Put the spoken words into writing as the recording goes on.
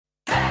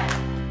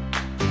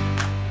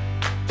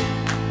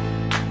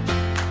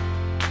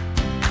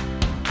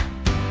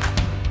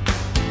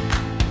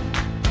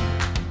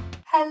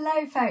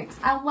Hello folks,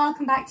 and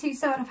welcome back to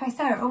Sew On If I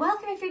Sew, or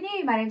welcome if you're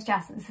new. My name's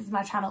Jess and this is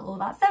my channel all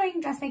about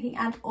sewing, dressmaking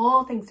and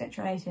all things stitch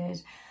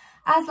related.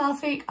 As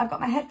last week, I've got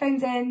my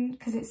headphones in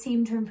because it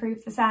seemed to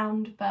improve the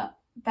sound, but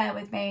bear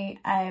with me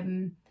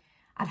and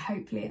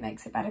hopefully it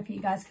makes it better for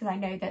you guys, because I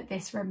know that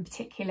this room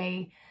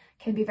particularly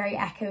can be very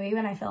echoey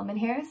when I film in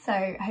here,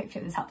 so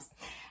hopefully this helps.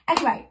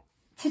 Anyway,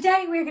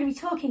 today we're going to be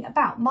talking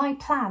about my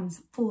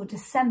plans for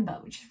December,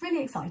 which is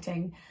really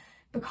exciting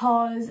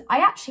because I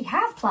actually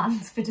have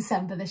plans for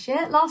December this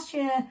year. Last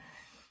year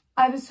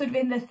I was sort of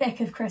in the thick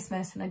of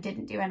Christmas and I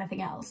didn't do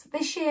anything else.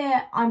 This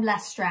year I'm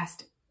less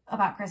stressed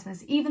about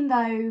Christmas, even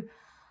though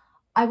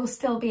I will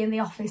still be in the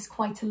office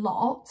quite a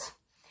lot.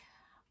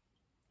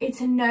 It's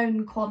a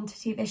known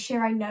quantity this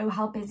year. I know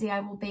how busy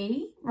I will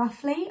be,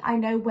 roughly. I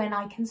know when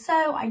I can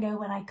sew, I know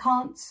when I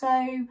can't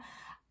sew.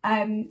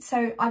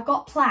 So I've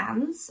got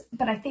plans,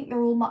 but I think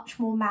they're all much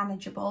more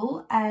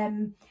manageable.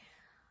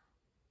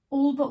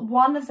 All but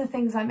one of the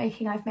things I'm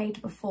making I've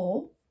made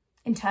before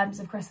in terms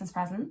of Christmas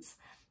presents,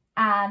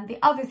 and the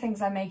other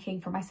things I'm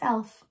making for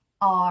myself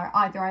are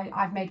either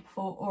I've made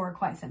before or are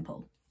quite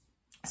simple.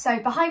 So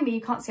behind me,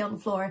 you can't see on the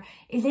floor,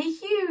 is a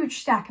huge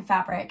stack of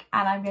fabric,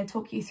 and I'm going to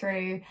talk you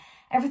through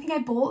everything I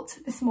bought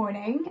this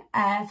morning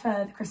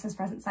for the Christmas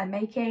presents I'm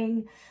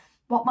making,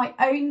 what my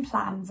own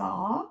plans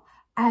are,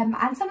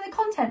 and some of the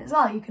content as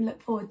well you can look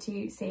forward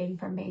to seeing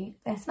from me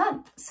this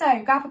month.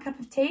 So grab a cup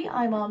of tea.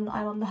 I'm on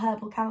the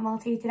herbal chamomile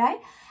tea today,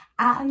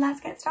 and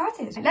let's get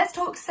started. Let's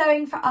talk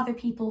sewing for other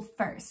people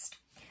first.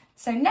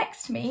 So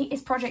next to me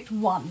is project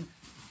 1.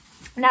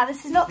 Now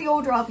this is not the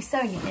order I'll be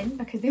sewing it in,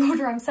 because the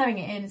order I'm sewing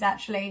it in is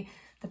actually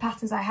the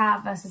patterns I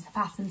have versus the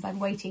patterns I'm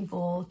waiting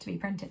for to be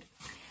printed.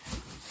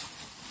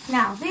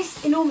 Now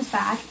this enormous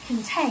bag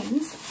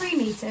contains 3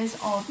 meters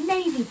of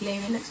navy blue.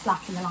 It looks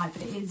black in the light,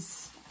 but it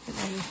is, I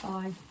think maybe 5.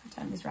 I'll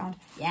turn this round.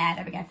 Yeah,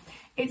 there we go.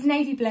 It's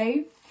navy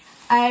blue.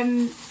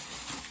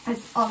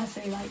 It's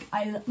honestly,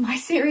 like, my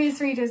serious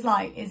readers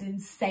light is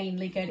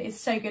insanely good. It's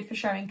so good for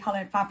showing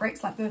coloured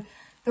fabrics, like the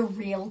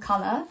real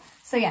colour.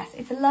 So yes,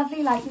 it's a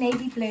lovely like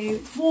navy blue.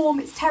 It's warm,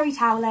 it's terry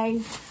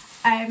toweling,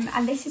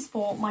 and this is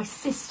for my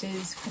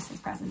sister's Christmas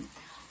present.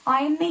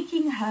 I am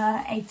making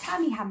her a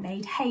Tammy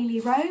handmade Hayley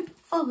robe,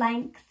 full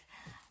length.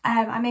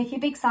 I'm making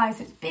a big size,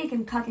 so it's big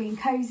and cuddly and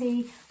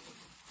cosy.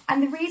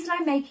 And the reason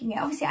I'm making it,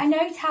 obviously I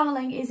know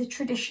toweling is a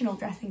traditional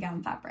dressing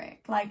gown fabric.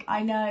 Like,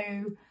 I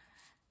know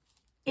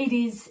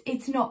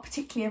it's not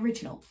particularly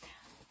original,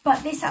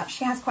 but this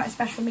actually has quite a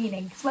special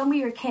meaning, because when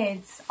we were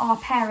kids, our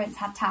parents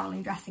had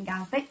toweling dressing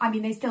gowns.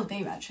 They still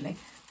do actually,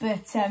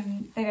 but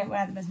they don't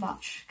wear them as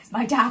much, because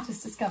my dad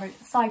has discovered,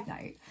 side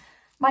note,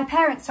 my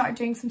parents started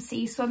doing some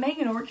sea swimming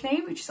in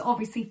Orkney, which is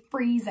obviously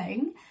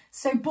freezing,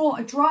 so bought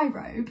a dry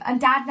robe,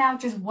 and Dad now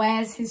just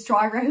wears his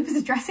dry robe as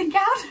a dressing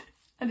gown.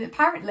 And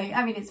apparently,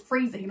 I mean, it's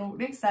freezing in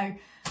Orkney, so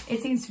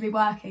it seems to be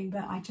working,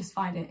 but I just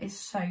find it's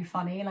so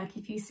funny. Like,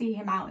 if you see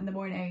him out in the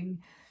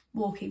morning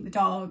walking the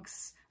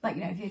dogs, like,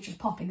 you know, if you're just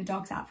popping the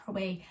dogs out for a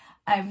wee,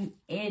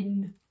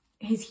 in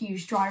his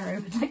huge dry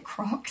robe and like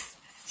Crocs,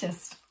 it's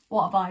just,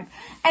 what a vibe.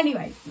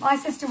 Anyway, my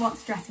sister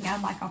wants a dressing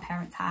gown like our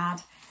parents had,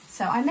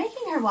 so I'm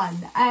making her one.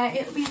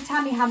 It'll be the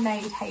Tammy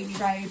handmade Hayley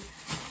robe,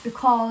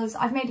 because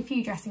I've made a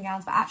few dressing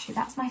gowns, but actually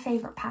that's my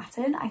favourite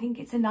pattern. I think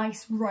it's a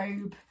nice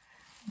robe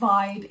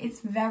vibe. It's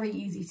very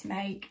easy to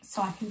make,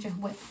 so I can just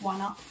whip one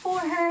up for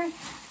her,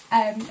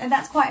 and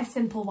that's quite a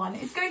simple one.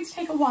 It's going to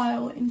take a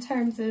while in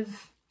terms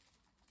of,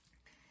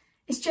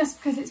 it's just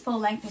because it's full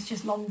length, it's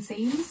just long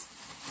seams,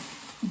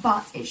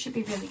 but it should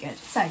be really good.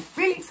 So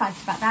really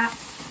excited about that.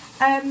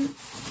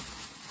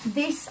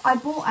 This I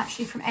bought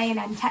actually from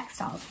A&M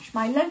Textiles, which is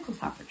my local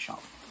fabric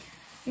shop.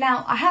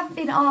 Now I haven't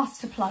been asked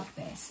to plug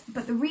this,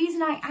 but the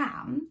reason I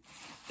am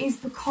is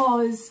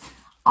because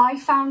I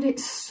found it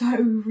so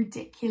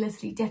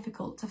ridiculously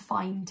difficult to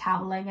find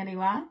toweling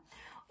anywhere.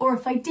 Or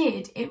if I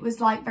did, it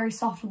was like very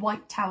soft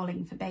white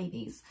toweling for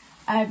babies.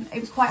 It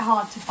was quite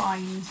hard to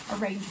find a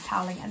range of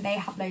toweling, and they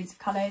have loads of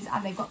colours,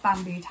 and they've got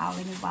bamboo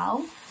toweling as well,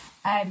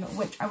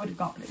 which I would have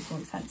got, but it was more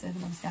expensive,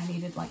 and obviously I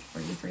needed like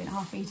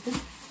 3.5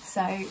 metres.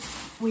 So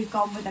we've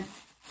gone with a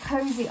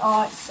cosy,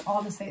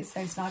 honestly it's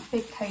so snug,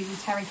 big cosy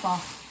terry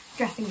cloth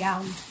dressing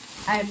gown.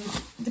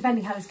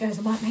 Depending how this goes,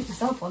 I might make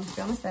myself one, to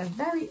be honest. They're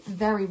very,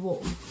 very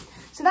warm.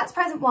 So that's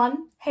present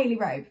 1, Hayley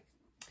robe.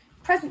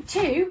 Present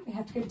 2, we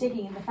have to go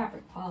digging in the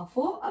fabric pile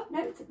for, oh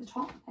no, it's at the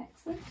top,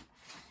 excellent,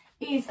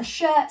 is a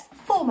shirt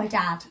for my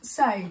dad.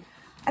 So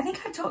I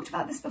think I've talked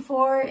about this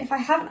before. If I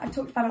haven't, I've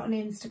talked about it on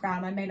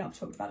Instagram. I may not have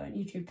talked about it on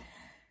YouTube.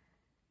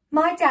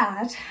 My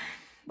dad,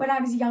 when I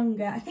was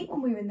younger, I think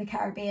when we were in the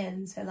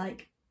Caribbean, so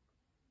like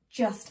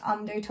just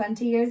under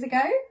 20 years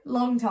ago,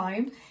 long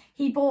time,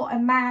 he bought a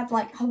mad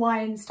like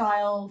Hawaiian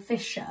style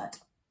fish shirt,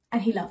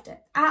 and he loved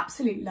it,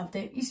 absolutely loved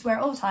it. Used to wear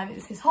it all the time. It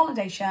was his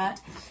holiday shirt,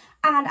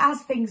 and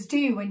as things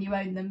do when you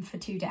own them for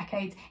 2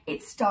 decades,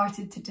 it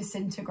started to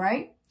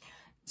disintegrate.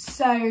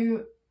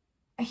 So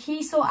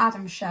he saw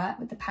Adam's shirt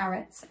with the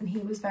parrots, and he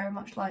was very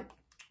much like,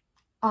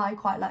 I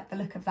quite like the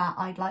look of that.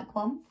 I'd like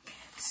one.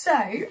 So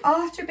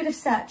after a bit of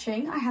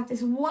searching, I have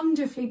this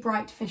wonderfully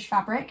bright fish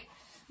fabric.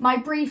 My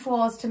brief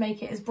was to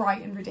make it as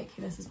bright and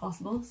ridiculous as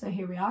possible. So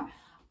here we are.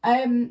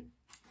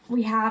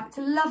 It's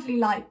a lovely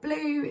light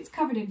blue. It's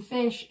covered in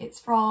fish. It's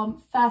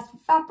from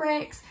Festive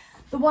Fabrics.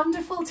 The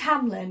wonderful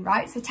Tamlin,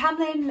 right? So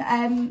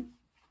Tamlin,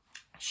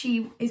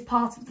 she is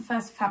part of the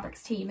Festive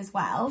Fabrics team as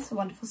well. So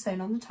wonderful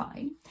sewn on the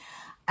time.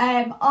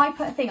 I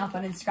put a thing up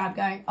on Instagram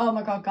going, oh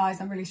my God,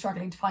 guys, I'm really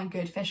struggling to find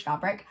good fish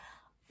fabric.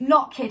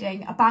 Not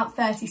kidding, about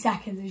 30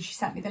 seconds and she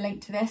sent me the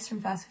link to this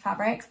from Festive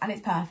Fabrics and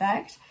it's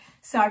perfect.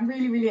 So I'm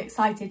really, really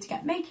excited to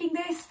get making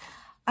this.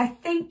 I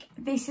think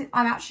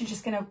I'm actually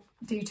just going to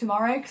do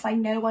tomorrow because I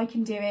know I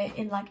can do it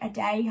in like a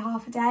day,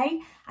 half a day,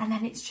 and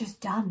then it's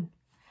just done.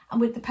 And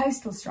with the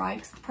postal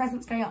strikes, the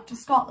presents going up to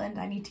Scotland,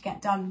 I need to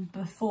get done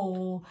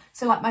before.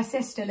 So like my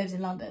sister lives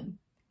in London,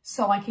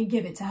 so I can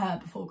give it to her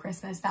before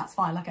Christmas. That's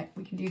fine, like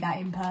we can do that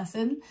in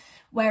person.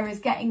 Whereas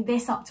getting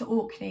this up to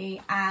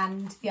Orkney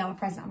and the other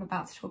present I'm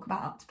about to talk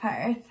about up to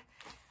Perth,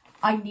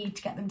 I need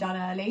to get them done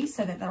early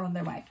so that they're on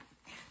their way.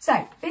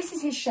 So this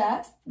is his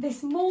shirt.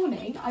 This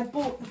morning I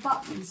bought the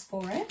buttons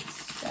for it.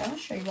 So I'll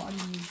show you what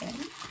I'm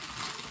using.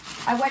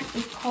 I went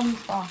with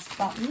contrast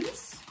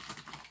buttons.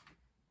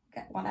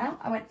 Get one out.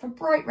 I went for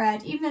bright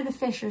red, even though the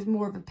fish is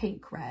more of a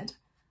pink red.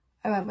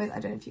 I went with, I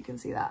don't know if you can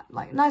see that,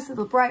 like a nice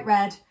little bright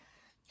red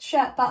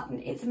shirt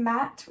button. It's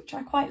matte, which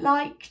I quite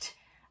liked.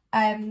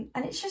 And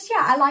it's just,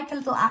 yeah, I like a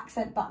little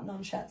accent button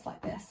on shirts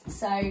like this.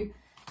 So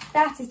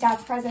that is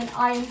Dad's present.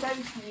 I am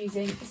going to be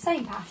using the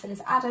same pattern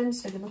as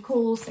Adam's, so the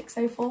McCall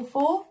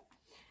 6044.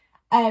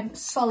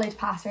 Solid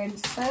pattern.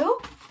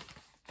 So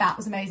that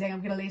was amazing. I'm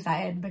going to leave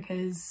that in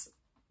because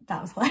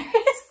that was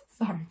hilarious.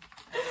 Sorry.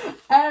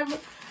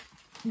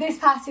 This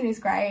pattern is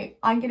great.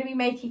 I'm going to be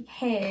making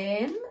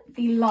him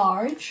the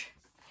large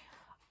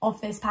of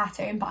this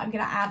pattern, but I'm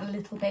going to add a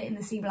little bit in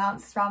the seam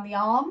allowances around the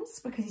arms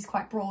because he's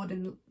quite broad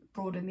in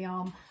the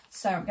arm.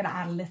 So I'm going to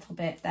add a little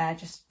bit there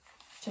just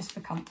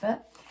for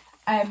comfort.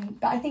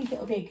 But I think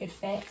it'll be a good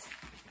fit.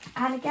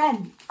 And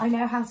again, I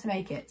know how to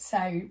make it.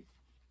 So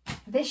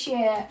this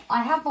year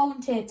I have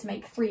volunteered to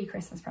make 3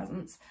 Christmas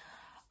presents.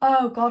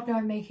 Oh God, no,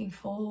 I'm making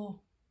 4.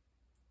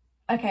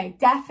 Okay,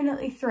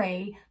 definitely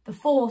 3. The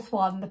 4th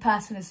one, the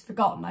person has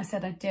forgotten I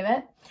said I'd do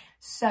it.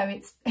 So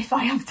it's, if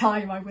I have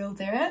time, I will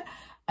do it.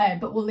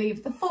 But we'll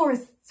leave. The 4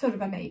 is sort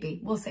of a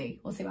maybe. We'll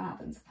see. We'll see what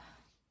happens.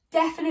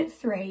 Definite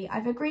 3.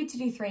 I've agreed to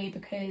do 3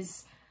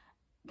 because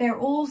they're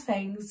all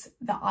things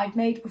that I've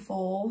made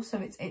before. So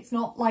it's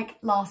not like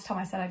last time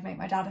I said I'd make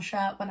my dad a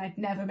shirt when I'd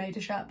never made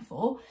a shirt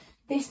before.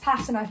 This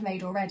pattern I've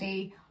made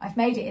already. I've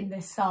made it in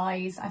this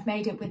size. I've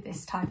made it with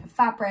this type of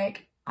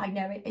fabric. I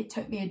know it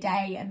took me a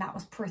day and that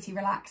was pretty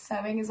relaxed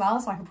sewing as well.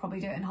 So I could probably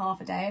do it in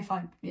half a day if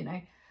I, you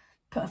know,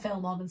 put a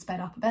film on and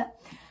sped up a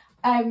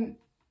bit.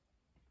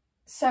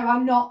 So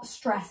I'm not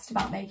stressed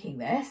about making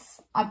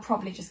this. I'm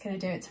probably just going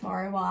to do it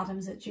tomorrow while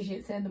Adam's at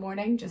jiu-jitsu in the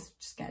morning. Just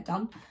get it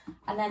done.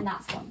 And then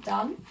that's one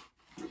done.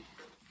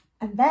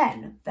 And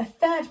then the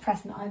 3rd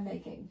present I'm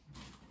making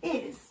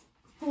is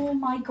for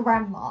my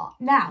grandma.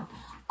 Now,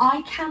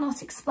 I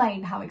cannot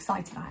explain how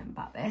excited I am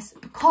about this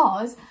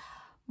because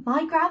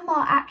my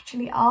grandma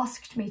actually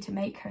asked me to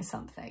make her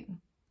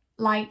something.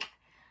 Like,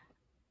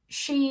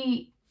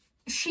 she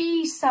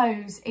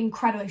sews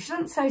incredibly. She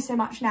doesn't sew so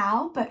much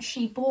now, but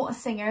she bought a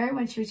singer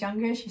when she was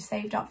younger. She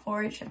saved up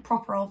for it. She had a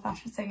proper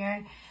old-fashioned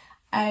singer.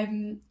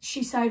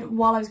 She sewed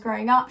while I was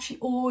growing up. She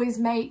always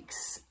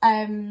makes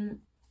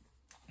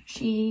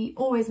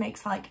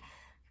like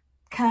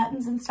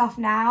curtains and stuff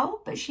now,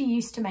 but she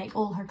used to make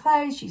all her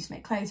clothes. She used to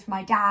make clothes for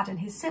my dad and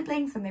his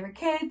siblings when they were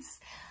kids.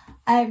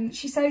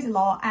 She sews a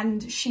lot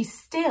and she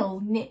still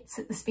knits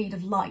at the speed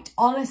of light.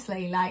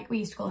 Honestly, like we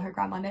used to call her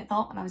Grandma Knit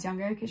Knot when I was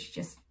younger because she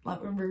just,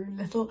 like when we were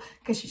little,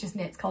 because she just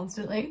knits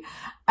constantly.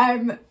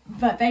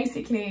 But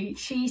basically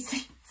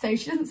so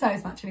she doesn't sew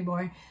as much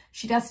anymore.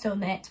 She does still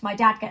knit. My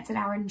dad gets an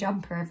Aran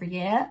jumper every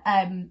year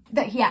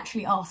that he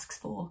actually asks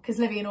for because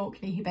living in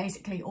Orkney, he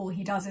basically, all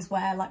he does is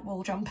wear like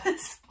wool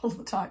jumpers all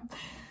the time.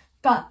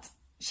 But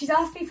she's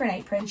asked me for an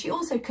apron. She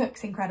also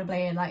cooks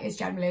incredibly and like is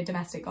generally a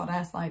domestic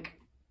goddess, like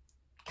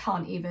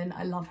can't even,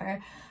 I love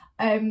her.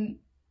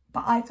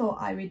 But I thought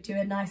I would do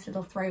a nice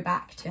little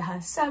throwback to her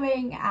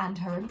sewing and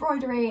her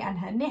embroidery and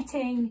her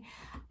knitting.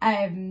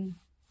 And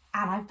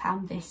I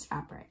found this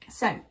fabric.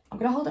 So I'm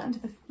going to hold it under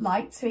the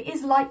light. So it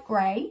is light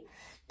grey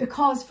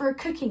because for a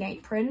cooking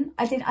apron,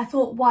 I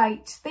thought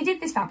white, they did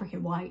this fabric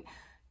in white,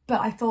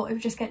 but I thought it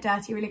would just get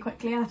dirty really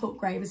quickly. And I thought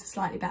grey was a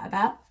slightly better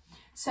bet.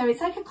 So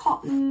it's like a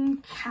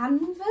cotton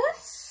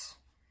canvas.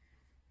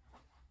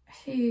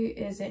 Who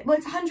is it? Well,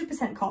 it's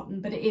 100%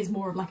 cotton, but it is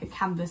more of like a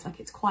canvas.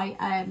 Like it's quite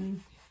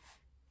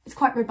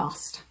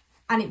robust.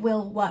 And it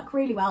will work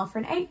really well for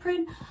an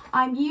apron.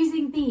 I'm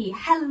using the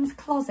Helen's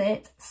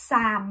Closet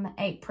Sam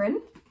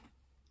apron,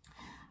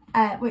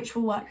 which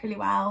will work really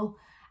well.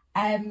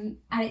 And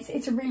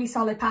it's a really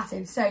solid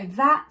pattern. So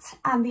that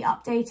and the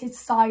updated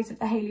size of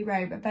the Hayley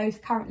robe are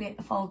both currently at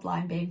the fold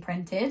line being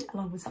printed,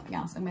 along with something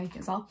else I'm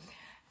making as well.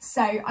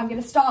 So I'm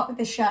going to start with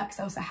this shirt because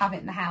I also have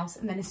it in the house,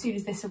 and then as soon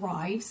as this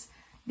arrives,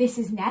 this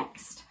is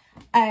next.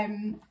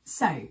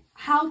 So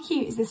how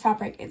cute is this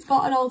fabric? It's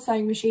got an old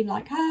sewing machine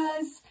like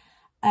hers,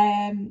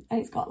 and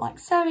it's got like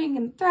sewing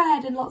and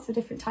thread and lots of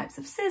different types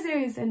of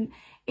scissors, and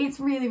it's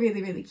really,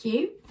 really, really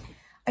cute.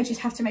 I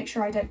just have to make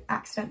sure I don't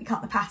accidentally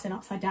cut the pattern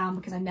upside down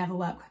because I never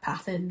work with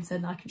patterns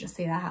and I can just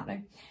see that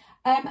happening.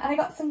 And I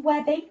got some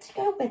webbing to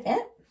go with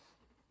it.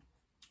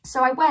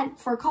 So I went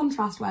for a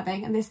contrast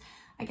webbing, and this,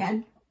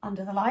 again,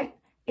 under the light,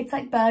 it's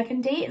like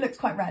burgundy. It looks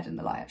quite red in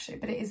the light actually,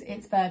 but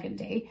it's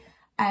burgundy,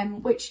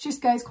 which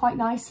just goes quite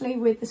nicely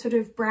with the sort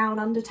of brown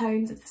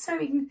undertones of the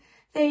sewing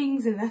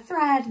things and the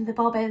thread and the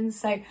bobbins.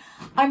 So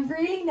I'm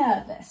really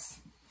nervous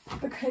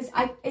because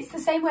it's the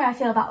same way I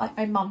feel about like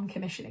my mum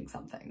commissioning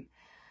something.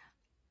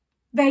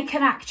 They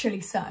can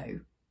actually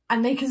sew,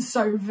 and they can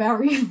sew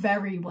very,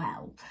 very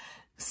well.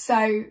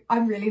 So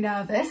I'm really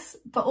nervous,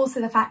 but also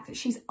the fact that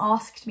she's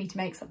asked me to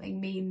make something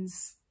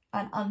means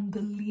an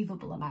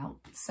unbelievable amount.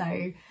 So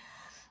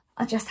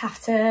I just have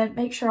to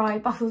make sure I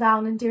buckle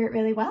down and do it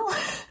really well.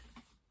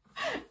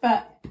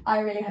 But I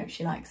really hope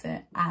she likes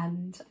it,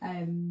 and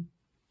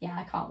yeah,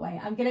 I can't wait.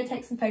 I'm going to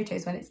take some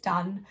photos when it's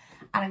done,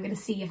 and I'm going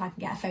to see if I can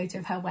get a photo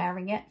of her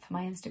wearing it for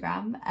my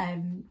Instagram.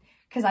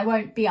 Because I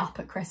won't be up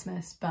at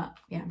Christmas, but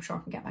yeah, I'm sure I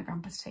can get my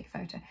grandpa to take a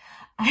photo,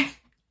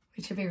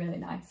 which would be really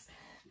nice.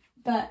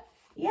 But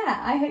yeah,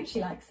 I hope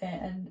she likes it.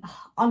 And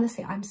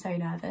honestly, I'm so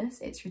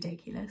nervous. It's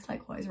ridiculous.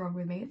 Like, what is wrong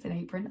with me? It's an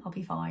apron. I'll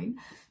be fine.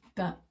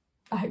 But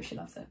I hope she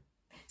loves it.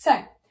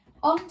 So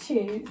on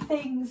to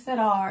things that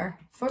are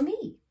for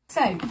me.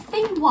 So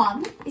thing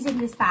one is in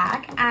this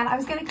bag, and I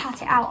was going to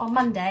cut it out on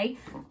Monday,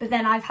 but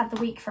then I've had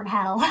the week from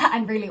hell,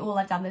 and really all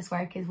I've done this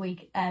week is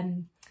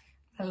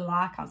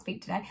I can't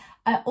speak today.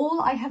 All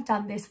I have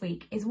done this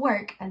week is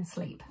work and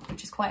sleep,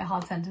 which is quite a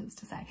hard sentence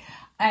to say.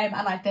 And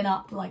I've been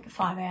up like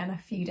 5 AM a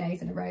few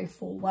days in a row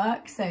for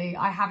work, so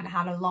I haven't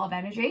had a lot of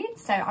energy.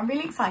 So I'm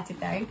really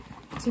excited though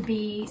to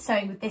be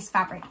sewing with this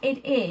fabric.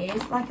 It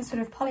is like a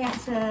sort of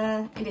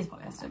polyester, it is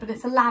polyester, but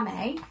it's a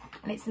lame,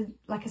 and it's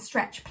like a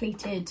stretch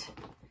pleated,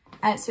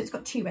 so it's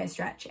got two-way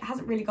stretch. It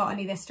hasn't really got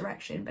any this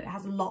direction, but it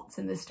has lots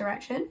in this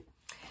direction.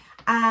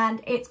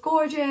 And it's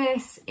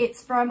gorgeous.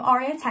 It's from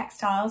Orya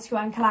Textiles, who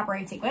I'm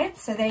collaborating with.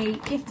 So they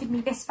gifted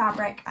me this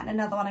fabric and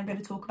another one I'm going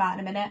to talk about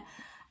in a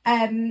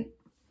minute.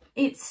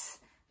 It's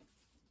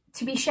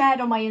to be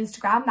shared on my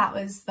Instagram. That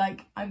was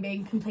like, I'm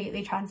being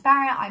completely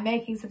transparent. I'm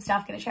making some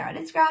stuff, going to share it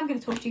on Instagram. I'm going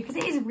to talk to you because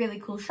it is a really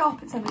cool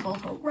shop. It's on the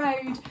Goldhawk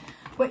Road,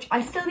 which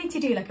I still need to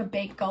do like a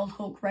big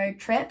Goldhawk Road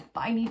trip,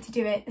 but I need to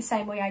do it the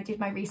same way I did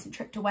my recent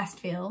trip to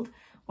Westfield,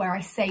 where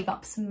I save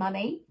up some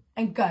money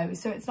and go.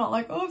 So it's not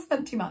like, oh, I've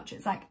spent too much.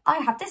 It's like, I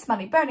have this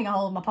money burning a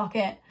hole in my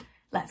pocket.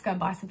 Let's go and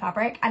buy some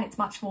fabric. And it's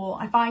much more,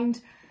 I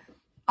find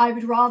I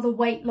would rather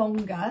wait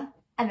longer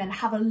and then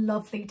have a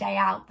lovely day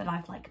out that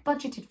I've like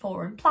budgeted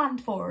for and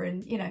planned for.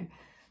 And, you know,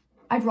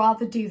 I'd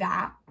rather do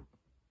that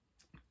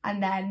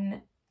and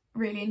then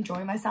really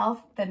enjoy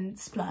myself than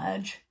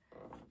splurge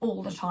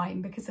all the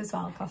time, because as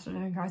well, cost of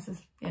living crisis,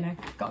 you know,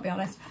 gotta be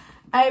honest.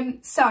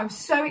 So I'm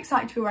so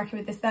excited to be working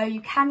with this though.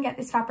 You can get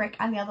this fabric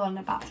and the other one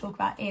I'm about to talk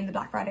about in the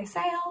Black Friday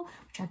sale,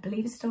 which I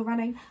believe is still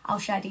running. I'll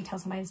share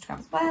details on my Instagram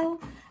as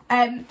well.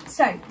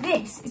 So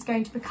this is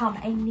going to become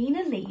a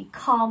Nina Lee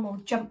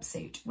caramel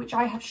jumpsuit, which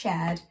I have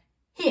shared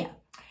here.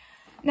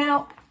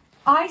 Now,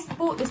 I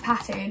bought this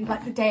pattern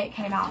like the day it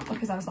came out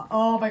because I was like,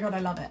 oh my God, I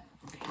love it.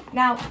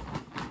 Now,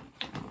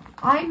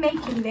 I'm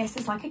making this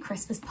as like a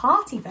Christmas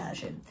party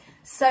version,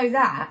 so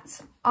that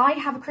I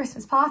have a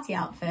Christmas party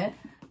outfit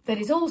that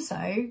is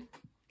also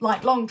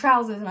like long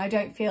trousers and I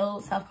don't feel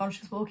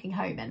self-conscious walking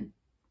home in,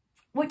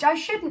 which I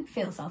shouldn't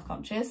feel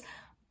self-conscious,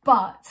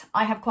 but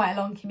I have quite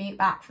a long commute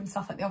back from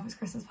stuff at the office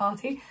Christmas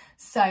party.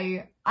 So,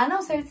 and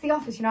also it's the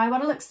office, you know, I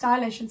want to look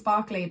stylish and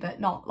sparkly, but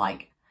not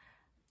like,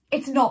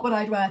 it's not what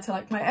I'd wear to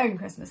like my own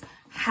Christmas.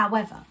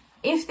 However,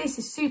 if this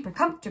is super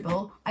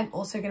comfortable, I'm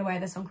also going to wear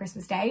this on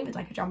Christmas Day with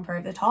like a jumper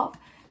over the top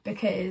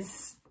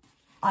because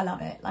I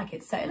love it. Like,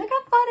 it's so, look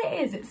how fun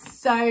it is. It's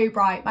so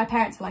bright. My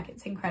parents were like,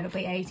 it's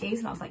incredibly 80s.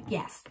 And I was like,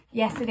 yes,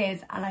 yes, it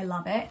is. And I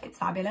love it. It's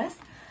fabulous.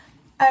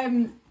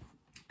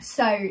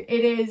 So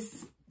it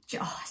is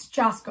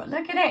just got,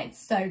 look at it.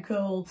 It's so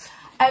cool.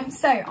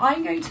 So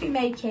I'm going to be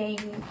making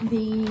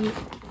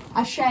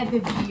I shared the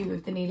view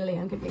of the Nina Lee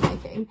I'm going to be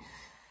making.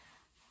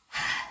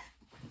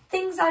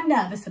 Things I'm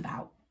nervous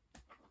about.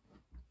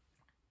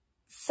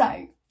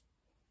 So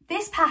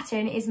this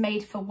pattern is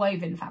made for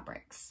woven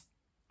fabrics,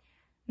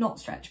 not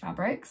stretch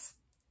fabrics.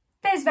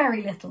 There's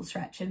very little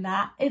stretch in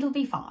that. It'll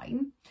be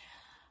fine.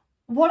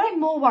 What I'm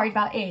more worried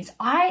about is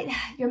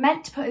you're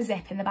meant to put a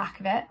zip in the back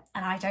of it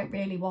and I don't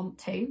really want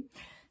to.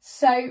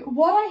 So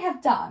what I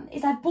have done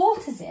is I've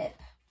bought a zip,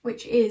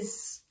 which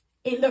is,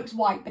 it looks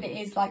white, but it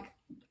is like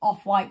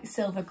off-white,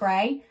 silver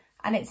grey,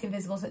 and it's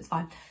invisible, so it's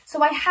fine.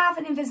 So I have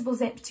an invisible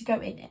zip to go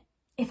in it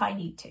if I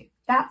need to.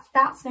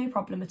 That's no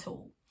problem at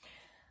all.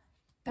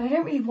 But I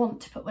don't really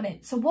want to put one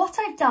in. So what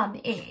I've done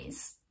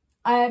is,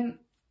 I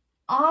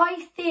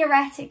I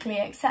theoretically,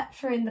 except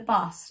for in the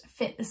bust,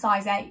 fit the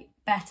size 8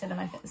 better than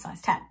I fit the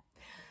size 10.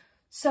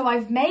 So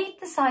I've made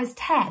the size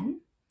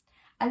 10,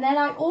 and then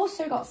I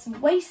also got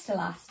some waist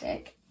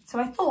elastic. So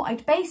I thought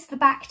I'd baste the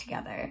back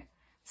together,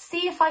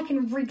 see if I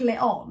can wriggle it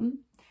on,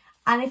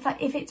 and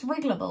if it's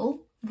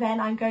wriggleable,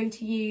 then I'm going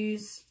to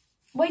use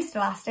waist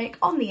elastic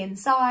on the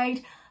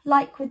inside,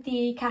 like with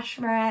the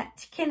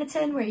cashmerette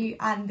Kinnerton, where you,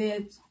 and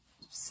the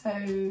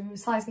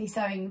Size Me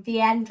Sewing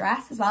VN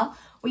dress as well,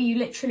 where you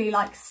literally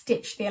like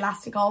stitch the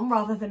elastic on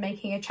rather than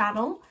making a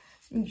channel.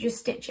 You just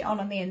stitch it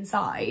on the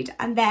inside,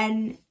 and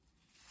then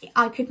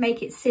I could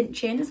make it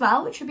cinch in as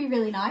well, which would be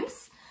really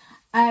nice.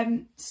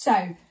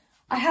 So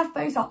I have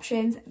both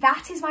options.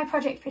 That is my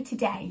project for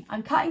today.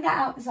 I'm cutting that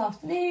out this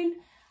afternoon,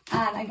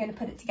 and I'm going to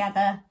put it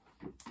together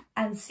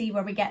and see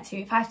where we get to.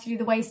 If I have to do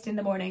the waist in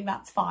the morning,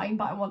 that's fine,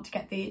 but I want to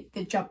get the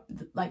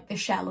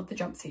shell of the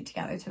jumpsuit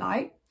together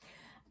tonight.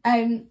 But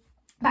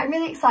I'm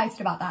really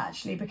excited about that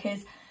actually,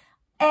 because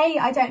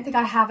I don't think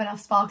I have enough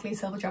sparkly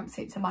silver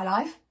jumpsuits in my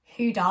life.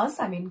 Who does?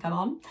 I mean, come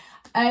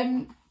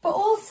on. But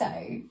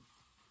also,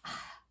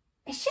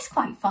 it's just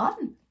quite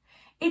fun.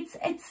 It's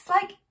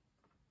like,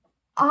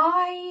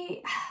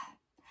 I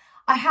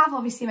have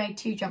obviously made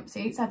 2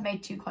 jumpsuits. I've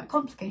made 2 quite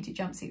complicated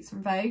jumpsuits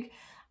from Vogue.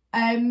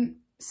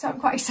 So I'm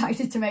quite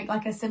excited to make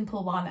like a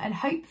simple one, and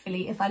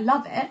hopefully if I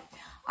love it,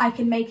 I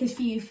can make a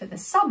few for the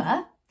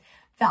summer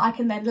that I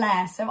can then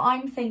layer. So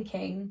I'm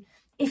thinking,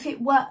 if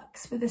it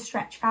works with a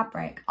stretch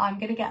fabric, I'm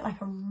going to get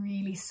like a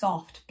really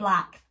soft,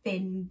 black,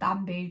 thin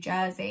bamboo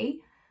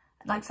jersey,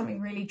 like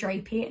something really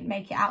drapey, and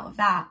make it out of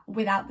that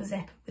without the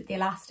zip, with the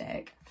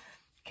elastic.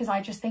 Because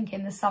I just think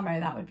in the summer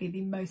that would be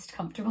the most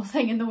comfortable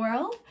thing in the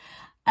world.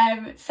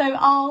 So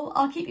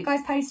I'll keep you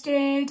guys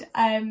posted.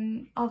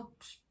 I'll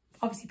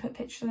obviously put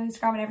pictures on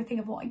Instagram and everything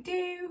of what I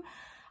do.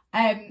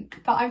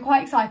 But I'm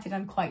quite excited,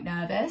 I'm quite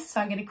nervous. So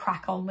I'm going to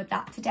crack on with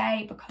that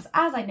today, because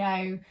as I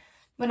know,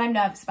 when I'm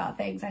nervous about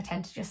things, I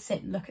tend to just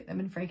sit and look at them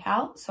and freak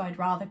out. So I'd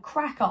rather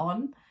crack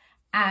on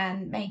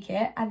and make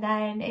it, and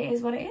then it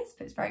is what it is.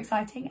 But it's very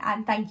exciting.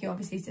 And thank you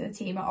obviously to the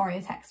team at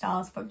Orya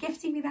Textiles for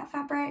gifting me that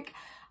fabric.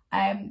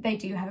 They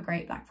do have a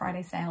great Black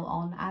Friday sale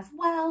on as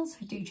well,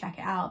 so do check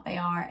it out. They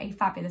are a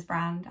fabulous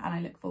brand, and I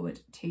look forward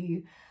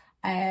to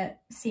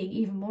seeing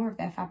even more of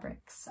their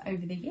fabrics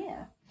over the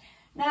year.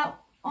 Now,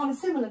 on a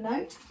similar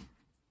note,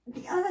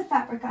 the other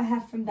fabric I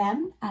have from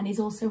them, and is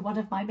also one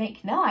of my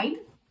Make 9,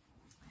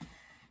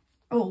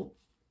 or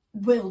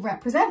will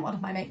represent one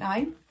of my Make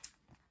 9,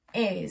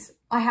 is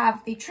I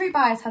have the True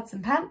Bias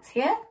Hudson pants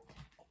here.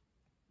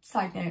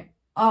 Side note,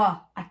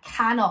 I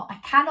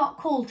cannot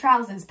call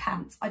trousers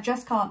pants. I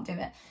just can't do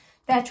it.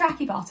 They're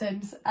tracky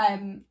bottoms,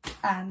 and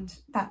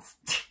that's,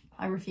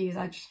 I refuse.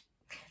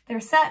 There are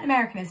certain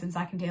Americanisms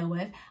I can deal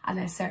with, and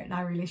there's certain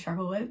I really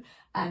struggle with.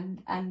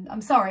 And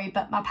I'm sorry,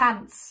 but my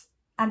pants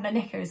and my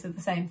knickers are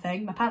the same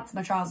thing. My pants and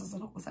my trousers are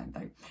not the same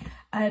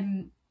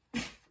thing.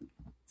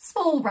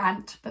 Small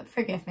rant, but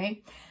forgive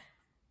me.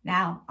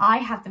 Now, I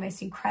have the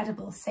most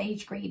incredible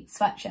sage green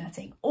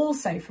sweatshirting,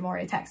 also from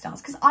Orya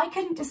Textiles, because I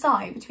couldn't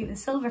decide between the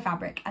silver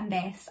fabric and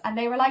this, and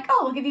they were like,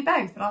 oh, we'll give you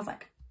both. And I was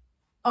like,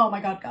 oh my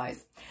God,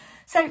 guys.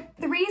 So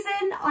the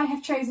reason I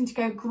have chosen to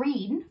go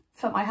green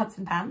for my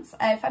Hudson pants,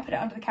 if I put it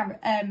under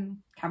the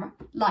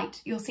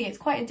light, you'll see it's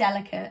quite a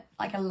delicate,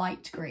 like a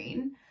light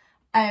green,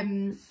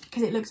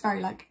 because it looks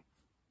very like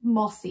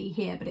mossy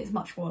here, but it's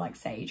much more like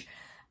sage.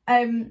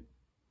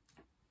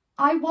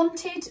 I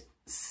wanted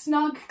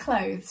snug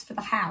clothes for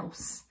the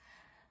house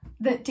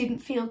that didn't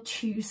feel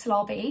too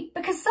slobby,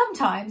 because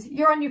sometimes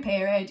you're on your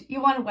period, you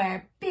want to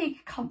wear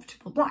big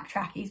comfortable black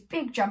trackies,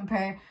 big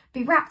jumper,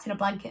 be wrapped in a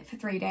blanket for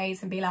 3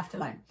 days and be left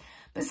alone.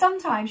 But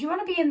sometimes you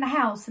want to be in the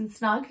house and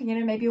snug, you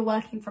know, maybe you're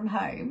working from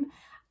home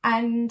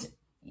and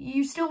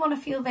you still want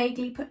to feel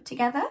vaguely put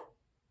together,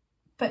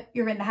 but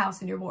you're in the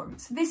house and you're warm.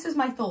 So this was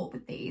my thought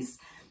with these.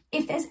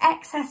 If there's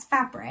excess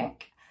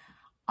fabric,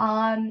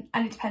 and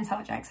it depends how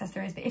much excess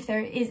there is, but if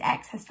there is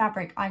excess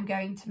fabric, I'm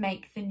going to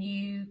make the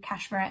new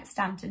cashmerette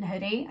Stanton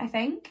hoodie, I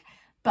think.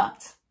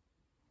 But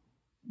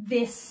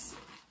this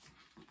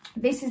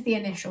is the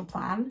initial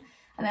plan,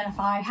 and then if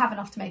I have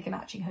enough to make a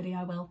matching hoodie,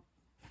 I will.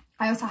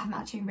 I also have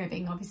matching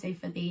ribbing, obviously,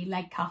 for the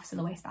leg cuffs and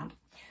the waistband.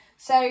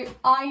 So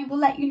I will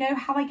let you know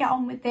how I get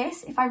on with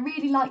this. If I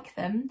really like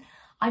them,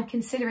 I'm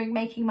considering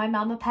making my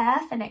mum a pair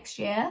for next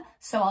year,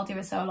 so I'll do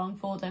a sew along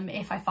for them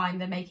if I find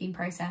the making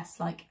process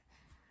like,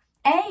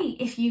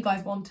 if you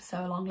guys want to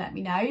sew along, let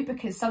me know,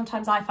 because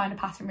sometimes I find a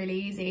pattern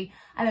really easy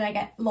and then I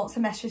get lots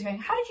of messages going,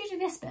 how did you do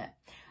this bit?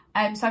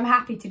 So I'm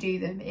happy to do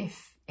them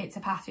if it's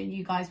a pattern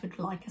you guys would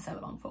like a sew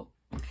along for.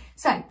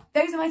 So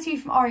those are my 2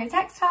 from Orya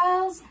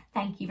Textiles.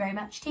 Thank you very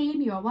much,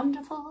 team. You are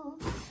wonderful.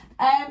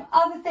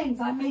 Other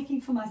things I'm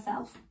making for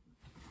myself.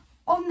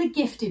 On the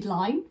gifted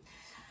line,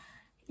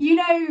 you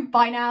know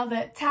by now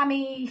that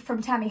Tammy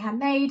from Tammy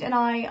Handmade and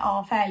I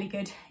are fairly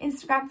good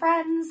Instagram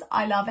friends.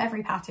 I love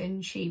every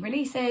pattern she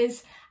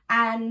releases,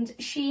 and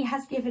she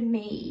has given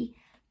me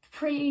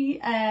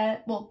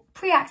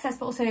pre-access,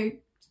 but also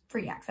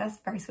free access,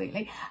 very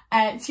sweetly,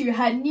 to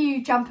her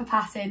new jumper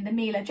pattern, the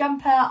Mila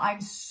jumper.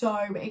 I'm so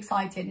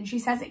excited, and she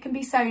says it can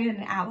be sewn in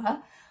an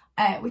hour,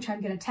 which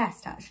I'm going to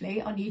test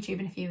actually on YouTube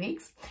in a few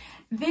weeks.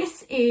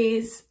 This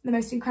is the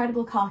most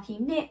incredible khaki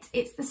knit.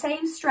 It's the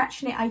same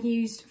stretch knit I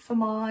used for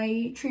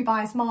my True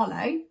Bias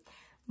Marlowe,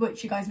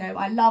 which you guys know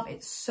I love.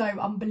 It's so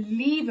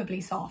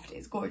unbelievably soft,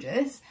 it's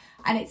gorgeous.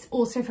 And it's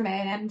also from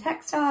A&M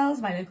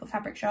Textiles, my local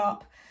fabric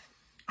shop.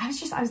 I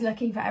was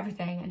looking for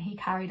everything, and he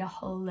carried a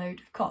whole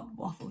load of cotton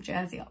waffle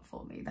jersey up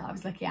for me that I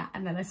was looking at,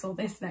 and then I saw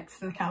this next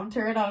to the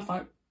counter and I was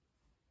like,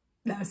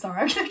 no,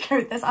 sorry, I'm gonna go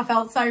with this. I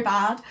felt so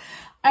bad.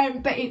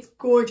 But it's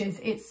gorgeous,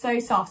 it's so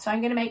soft. So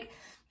I'm gonna make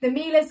the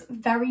Mila's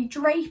very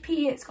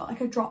drapey. It's got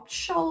like a dropped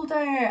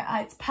shoulder.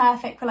 It's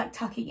perfect for like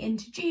tucking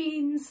into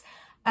jeans.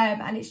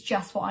 And it's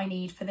just what I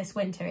need for this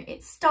winter.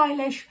 It's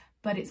stylish,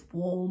 but it's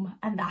warm,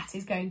 and that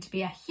is going to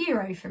be a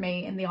hero for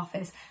me in the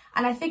office.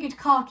 And I figured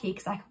khaki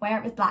because I can wear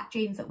it with black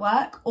jeans at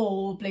work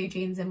or blue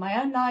jeans in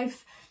my own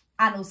life.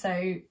 And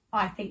also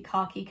I think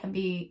khaki can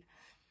be,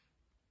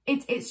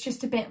 it's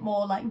just a bit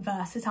more like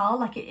versatile,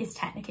 like it is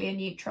technically a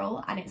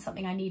neutral, and it's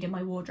something I need in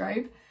my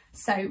wardrobe.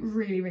 So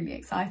really, really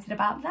excited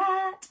about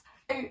that.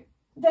 So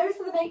those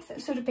are the makes that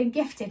have sort of been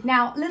gifted.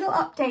 Now, little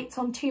updates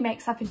on 2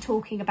 makes I've been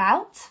talking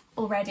about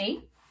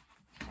already.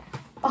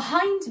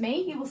 Behind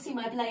me, you will see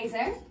my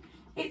blazer.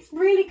 It's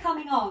really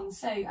coming on.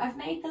 So I've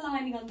made the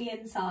lining on the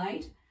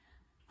inside.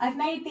 I've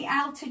made the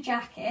outer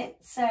jacket.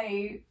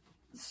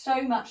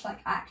 So much like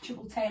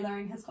actual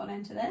tailoring has gone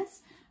into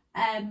this.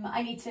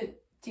 I need to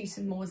do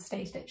some more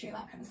stay stitching,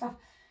 that kind of stuff.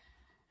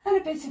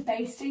 And a bit of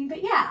basting.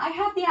 But yeah, I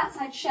have the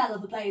outside shell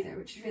of the blazer,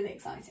 which is really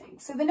exciting.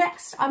 So the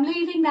next, I'm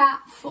leaving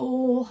that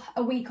for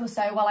a week or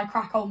so while I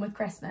crack on with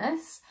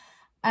Christmas.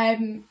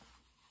 And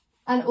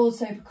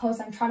also because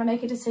I'm trying to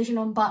make a decision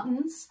on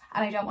buttons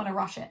and I don't want to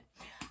rush it.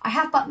 I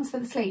have buttons for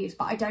the sleeves,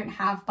 but I don't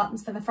have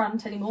buttons for the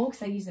front anymore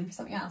because I use them for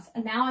something else.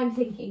 And now I'm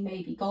thinking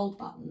maybe gold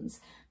buttons,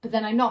 but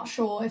then I'm not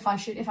sure if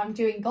I'm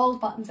doing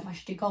gold buttons, if I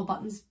should do gold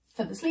buttons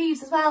for the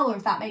sleeves as well, or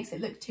if that makes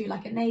it look too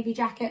like a navy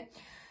jacket.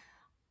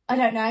 I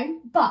don't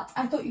know, but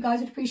I thought you guys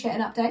would appreciate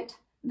an update.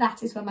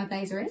 That is where my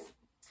blazer is.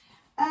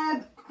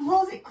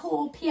 Closet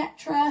Core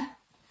Pietra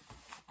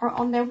are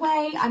on their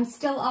way. I'm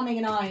still umming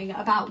and ahhing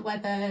about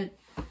whether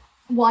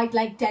wide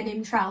leg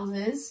denim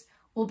trousers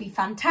will be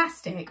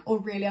fantastic or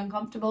really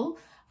uncomfortable.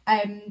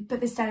 But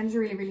this denim's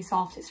really, really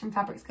soft. It's from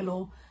Fabrics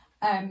Galore.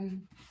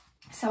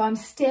 So I'm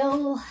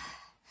still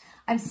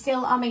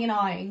umming and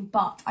ahhing,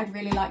 but I'd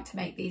really like to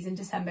make these in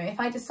December. If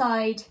I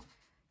decide,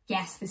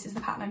 yes, this is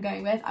the pattern I'm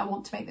going with, I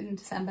want to make them in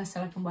December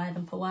so I can wear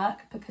them for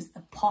work, because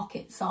the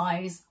pocket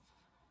size,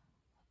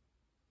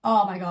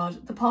 oh my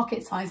God, the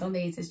pocket size on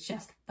these is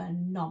just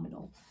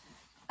phenomenal.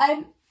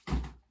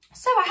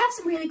 So I have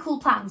some really cool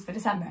plans for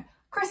December.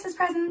 Christmas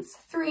presents,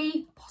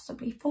 3,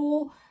 possibly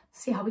 4,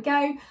 see how we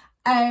go.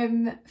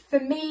 For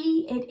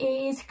me, it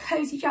is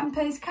cozy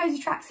jumpers, cozy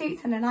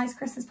tracksuits, and a nice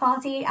Christmas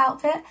party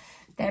outfit.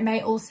 There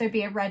may also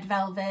be a red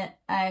velvet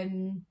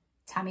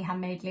Tammy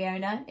Handmade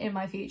Leona in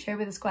my future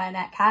with a square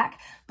neck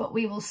hack, but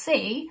we will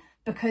see,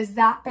 because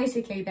that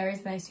basically there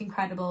is the most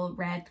incredible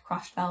red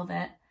crushed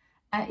velvet.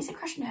 Is it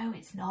crushed? No,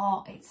 it's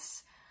not.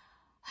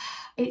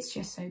 It's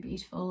just so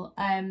beautiful.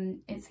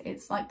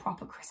 It's like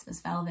proper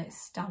Christmas velvet.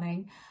 It's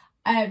stunning.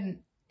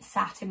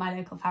 Sat in my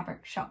local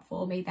fabric shop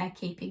for me. They're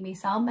keeping me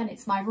some, and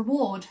it's my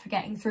reward for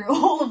getting through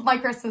all of my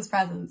Christmas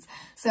presents.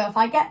 So if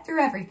I get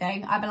through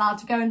everything, I'm allowed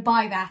to go and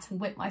buy that and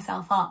whip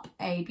myself up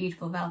a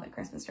beautiful velvet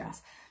Christmas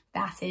dress.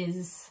 That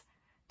is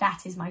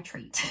my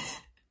treat.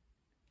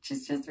 Which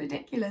is just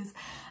ridiculous.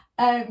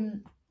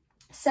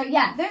 So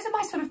yeah, those are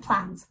my sort of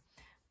plans.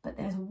 But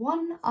there's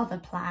one other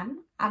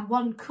plan and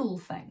one cool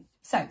thing.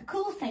 So the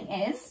cool thing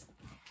is,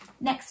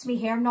 next to me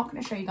here, I'm not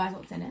going to show you guys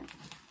what's in it,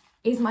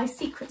 is my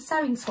secret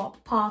sewing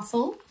swap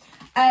parcel.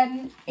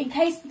 In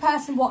case the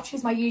person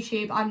watches my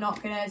YouTube, I'm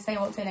not going to say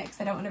what's in it because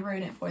I don't want to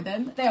ruin it for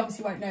them. They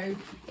obviously won't know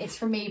it's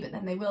from me, but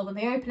then they will when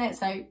they open it.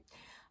 So,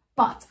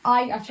 but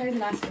I chose a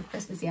nice sort of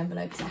Christmassy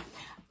envelope. So,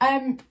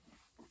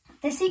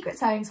 the secret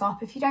sewing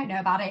swap, if you don't know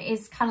about it,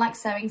 is kind of like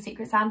sewing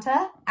Secret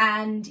Santa,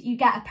 and you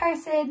get a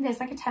person.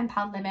 There's like a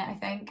 £10 limit, I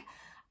think,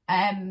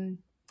 and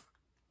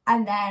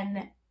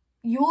then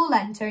you all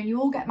enter and you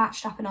all get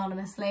matched up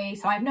anonymously.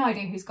 So I have no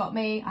idea who's got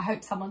me. I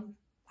hope someone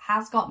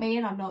has got me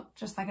and I'm not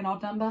just like an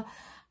odd number.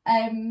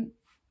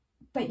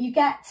 But you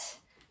get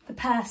the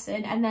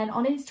person, and then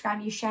on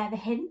Instagram you share the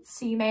hints.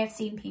 So you may have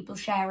seen people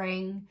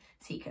sharing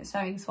secret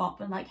sewing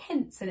swap and like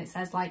hints, and it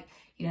says like,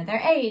 you know,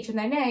 their age and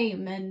their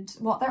name and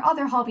what their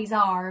other hobbies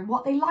are and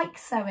what they like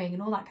sewing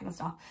and all that kind of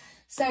stuff.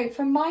 So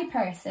for my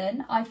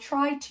person, I've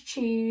tried to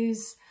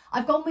choose,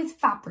 I've gone with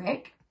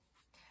fabric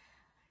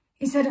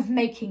instead of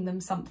making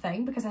them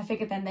something, because I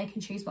figured then they can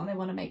choose what they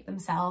want to make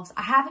themselves.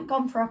 I haven't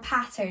gone for a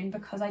pattern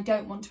because I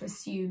don't want to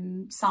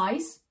assume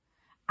size.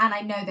 And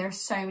I know there are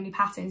so many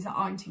patterns that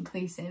aren't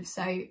inclusive,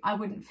 so I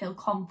wouldn't feel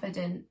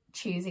confident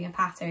choosing a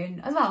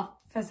pattern as well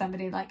for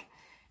somebody like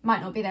It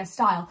might not be their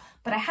style,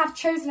 but I have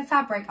chosen a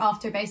fabric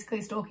after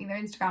basically stalking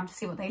their Instagram to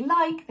see what they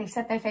like. They've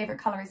said their favourite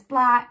colour is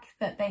black,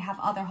 that they have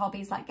other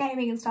hobbies like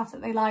gaming and stuff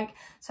that they like.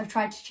 So I've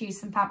tried to choose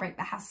some fabric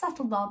that has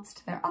subtle nods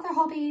to their other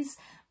hobbies,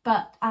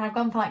 and I've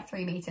gone for like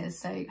 3 meters.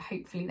 So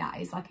hopefully that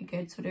is like a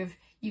good sort of,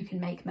 you can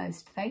make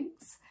most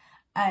things.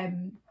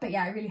 But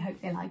yeah, I really hope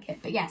they like it.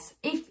 But yes,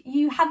 if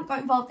you haven't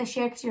got involved this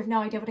year because you have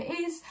no idea what it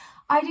is,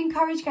 I'd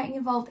encourage getting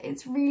involved.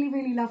 It's really,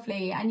 really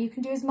lovely, and you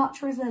can do as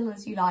much or as little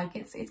as you like.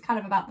 It's kind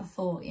of about the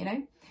thought, you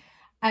know.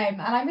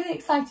 And I'm really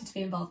excited to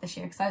be involved this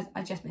year because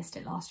I just missed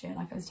it last year,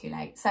 like I was too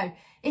late. So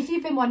if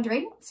you've been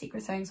wondering what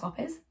Secret Sewing Swap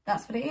is,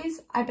 that's what it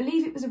is. I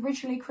believe it was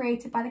originally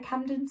created by the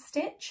Camden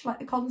Stitch, like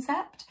the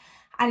concept,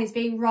 and it's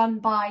being run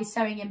by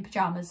Sewing in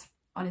Pyjamas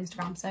on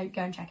Instagram. So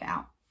go and check it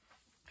out.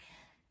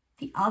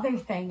 The other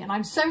thing, and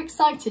I'm so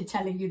excited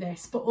telling you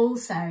this, but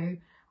also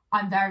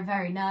I'm very,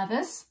 very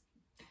nervous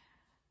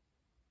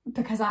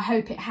because I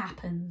hope it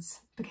happens,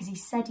 because he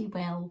said he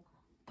will,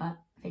 but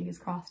fingers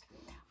crossed.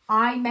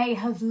 I may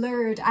have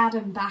lured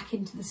Adam back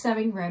into the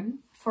sewing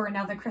room for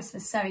another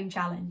Christmas sewing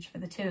challenge for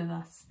the 2 of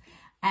us.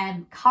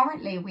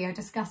 Currently we are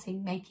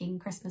discussing making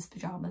Christmas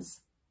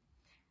pyjamas.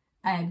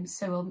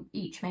 So we'll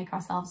each make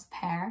ourselves a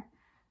pair.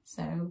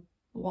 So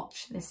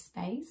watch this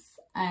space.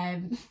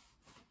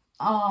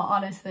 Oh,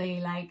 honestly,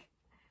 like,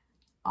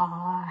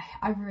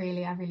 I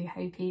really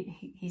hope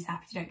he's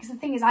happy to do it. Because the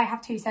thing is, I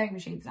have 2 sewing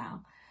machines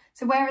now.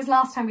 So whereas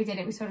last time we did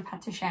it, we sort of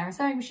had to share a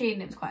sewing machine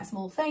and it was quite a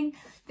small thing.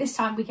 This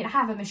time we can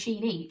have a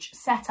machine each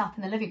set up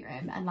in the living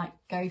room and like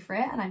go for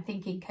it. And I'm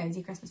thinking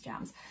cozy Christmas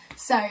jams.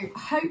 So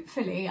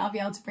hopefully I'll be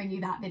able to bring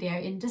you that video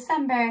in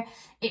December.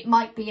 It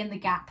might be in the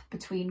gap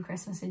between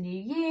Christmas and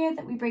New Year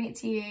that we bring it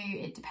to you.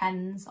 It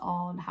depends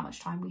on how much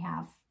time we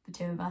have, the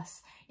 2 of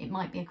us. It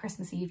might be a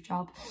Christmas Eve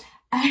job.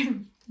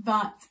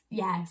 But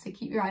yeah, so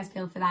keep your eyes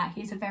peeled for that.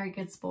 He's a very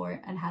good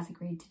sport and has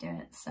agreed to do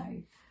it. So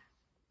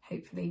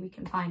hopefully we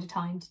can find a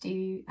time to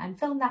do and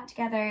film that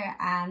together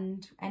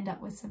and end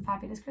up with some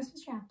fabulous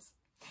Christmas jams.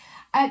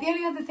 The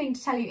only other thing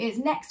to tell you is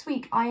next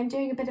week I am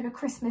doing a bit of a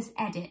Christmas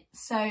edit.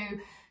 So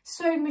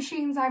sewing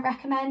machines I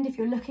recommend if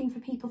you're looking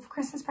for people for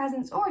Christmas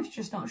presents, or if you're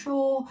just not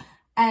sure,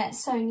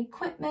 sewing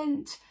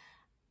equipment,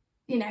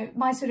 you know,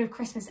 my sort of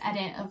Christmas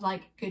edit of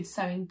like good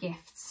sewing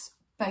gifts,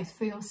 both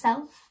for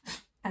yourself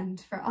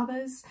and for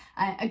others.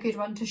 A good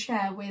one to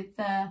share with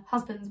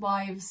husbands,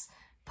 wives,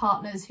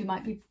 partners who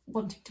might be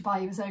wanting to buy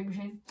you a sewing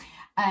machine,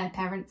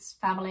 parents,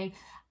 family.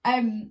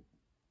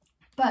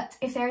 But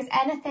if there is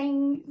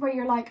anything where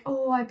you're like,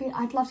 oh,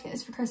 I'd love to get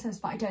this for Christmas,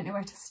 but I don't know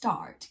where to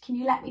start, can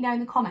you let me know in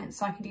the comments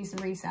so I can do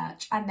some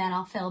research, and then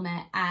I'll film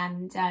it,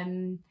 and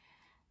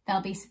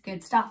there'll be some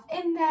good stuff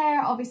in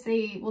there.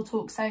 Obviously, we'll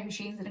talk sewing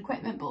machines and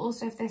equipment, but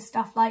also if there's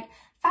stuff like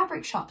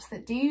fabric shops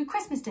that do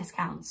Christmas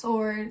discounts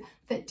or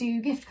that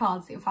do gift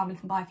cards that your family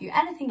can buy for you,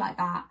 anything like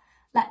that,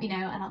 let me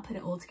know and I'll put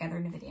it all together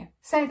in a video.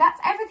 So that's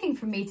everything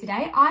from me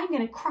today. I'm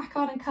going to crack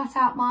on and cut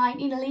out my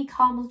Nina Lee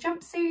caramel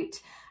jumpsuit.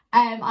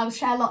 I will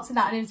share lots of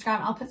that on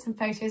Instagram. I'll put some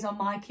photos on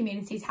my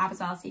community tab as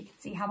well so you can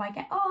see how I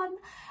get on.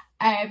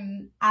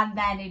 And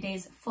then it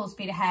is full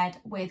speed ahead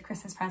with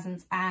Christmas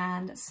presents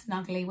and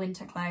snuggly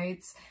winter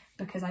clothes,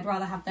 because I'd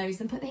rather have those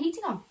than put the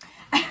heating on.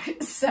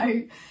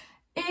 So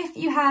if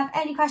you have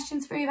any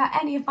questions for me about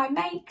any of my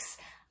makes,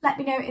 let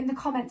me know in the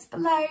comments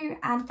below,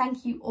 and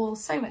thank you all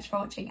so much for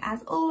watching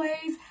as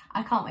always.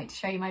 I can't wait to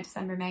show you my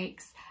December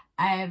makes,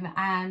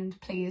 and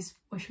please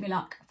wish me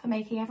luck for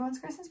making everyone's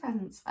Christmas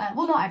presents.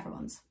 Well, not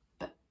everyone's,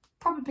 but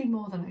probably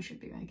more than I should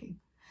be making.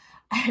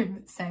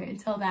 So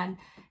until then,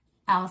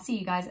 I'll see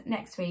you guys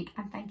next week,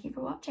 and thank you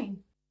for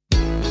watching.